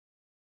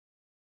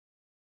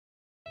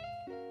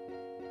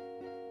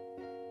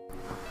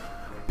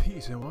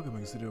Peace and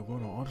welcome to the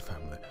Ogono Art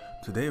Family.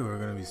 Today we're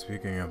going to be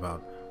speaking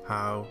about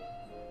how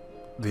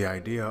the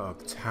idea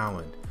of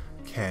talent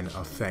can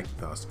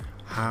affect us.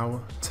 How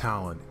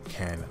talent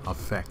can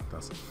affect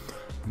us.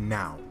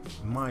 Now,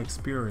 my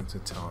experience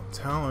with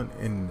talent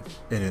in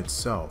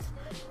itself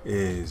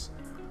is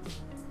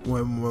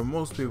when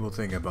most people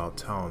think about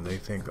talent, they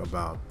think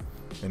about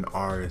an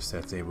artist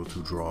that's able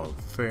to draw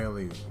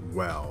fairly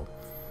well,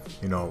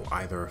 you know,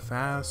 either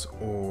fast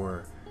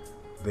or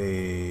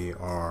they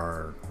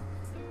are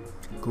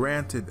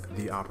granted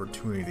the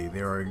opportunity,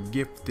 they are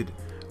gifted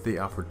the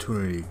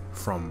opportunity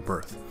from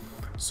birth.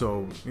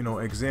 So, you know,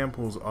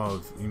 examples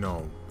of, you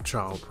know,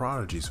 child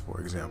prodigies, for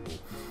example,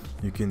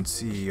 you can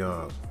see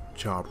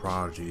child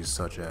prodigies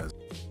such as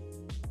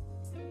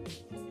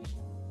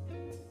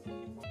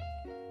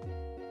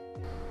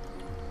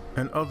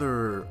and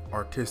other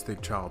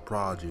artistic child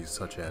prodigies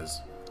such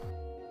as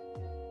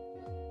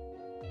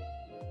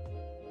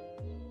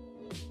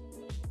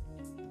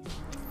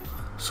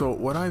So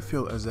what I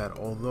feel is that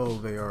although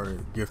they are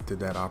gifted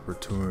that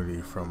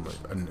opportunity from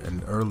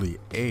an early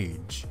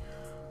age,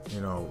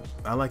 you know,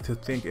 I like to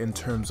think in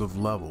terms of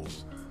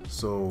levels.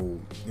 So,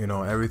 you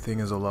know, everything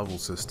is a level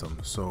system.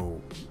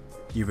 So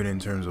even in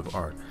terms of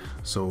art.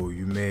 So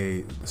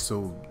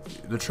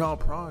the child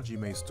prodigy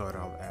may start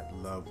out at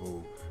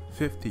level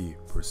 50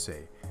 per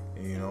se.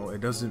 You know, it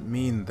doesn't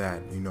mean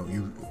that, you know,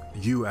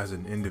 you as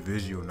an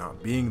individual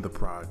not being the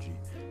prodigy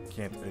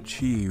can't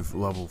achieve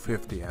level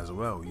 50 as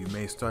well. You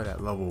may start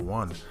at level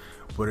 1,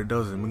 but it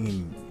doesn't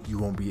mean you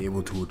won't be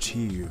able to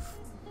achieve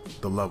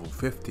the level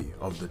 50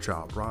 of the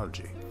child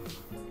prodigy.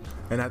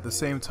 And at the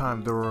same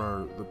time, there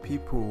are the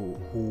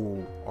people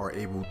who are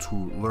able to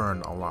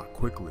learn a lot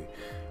quickly.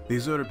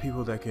 These are the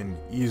people that can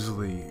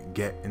easily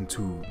get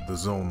into the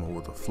zone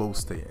or the flow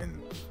state,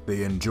 and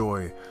they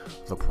enjoy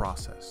the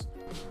process.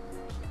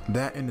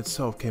 That in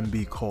itself can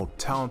be called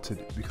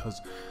talented, because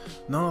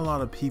not a lot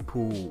of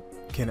people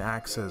can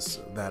access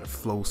that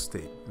flow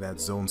state, that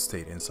zone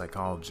state in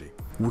psychology,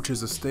 which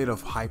is a state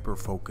of hyper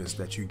focus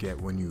that you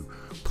get when you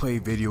play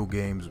video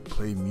games,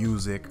 play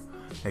music,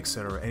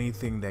 etc.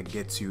 Anything that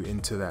gets you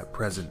into that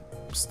present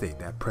state,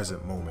 that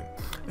present moment.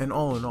 And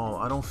all in all,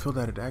 I don't feel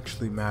that it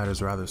actually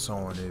matters whether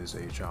someone is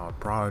a child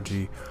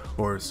prodigy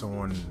or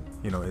someone,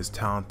 you know, is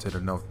talented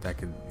enough that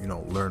can, you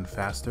know, learn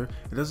faster.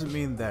 It doesn't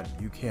mean that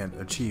you can't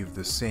achieve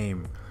the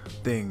same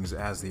things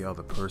as the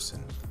other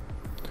person.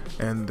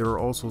 And there are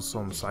also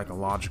some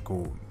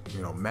psychological,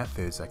 you know,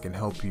 methods that can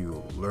help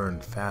you learn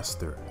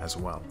faster as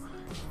well.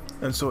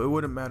 And so it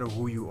wouldn't matter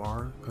who you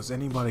are, because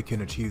anybody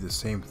can achieve the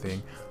same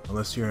thing,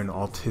 unless you're an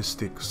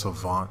autistic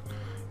savant,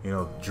 you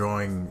know,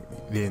 drawing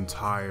the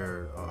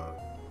entire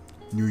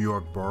New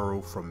York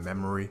borough from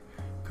memory,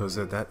 because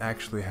that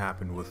actually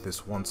happened with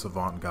this one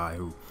savant guy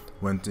who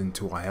went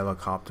into a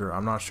helicopter.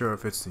 I'm not sure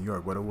if it's New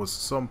York, but it was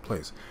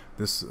someplace.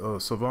 This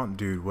savant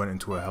dude went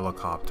into a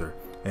helicopter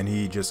and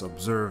he just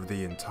observed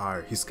the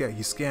entire, he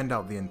scanned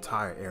out the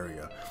entire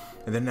area.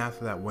 And then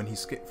after that, when he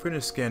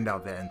finished scanned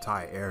out that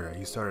entire area,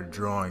 he started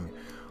drawing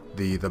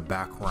the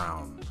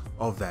background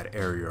of that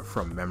area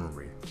from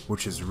memory,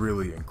 which is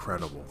really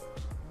incredible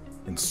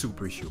and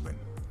superhuman.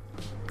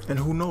 And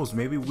who knows,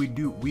 maybe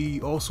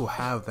we also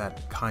have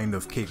that kind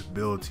of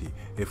capability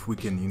if we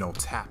can, you know,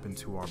 tap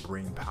into our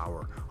brain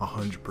power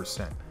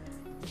 100%.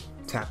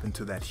 Tap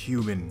into that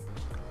human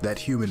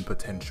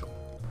potential.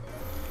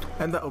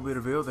 And that will be the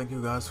video. Thank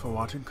you guys for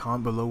watching.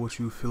 Comment below what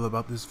you feel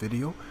about this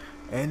video,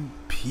 and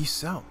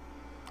peace out.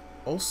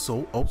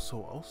 Also,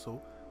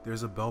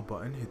 there's a bell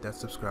button. Hit that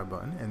subscribe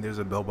button, and there's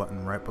a bell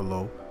button right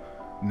below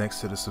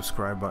next to the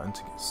subscribe button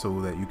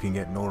so that you can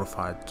get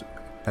notified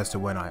as to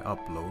when I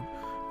upload.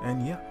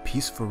 And yeah,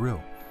 peace for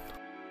real.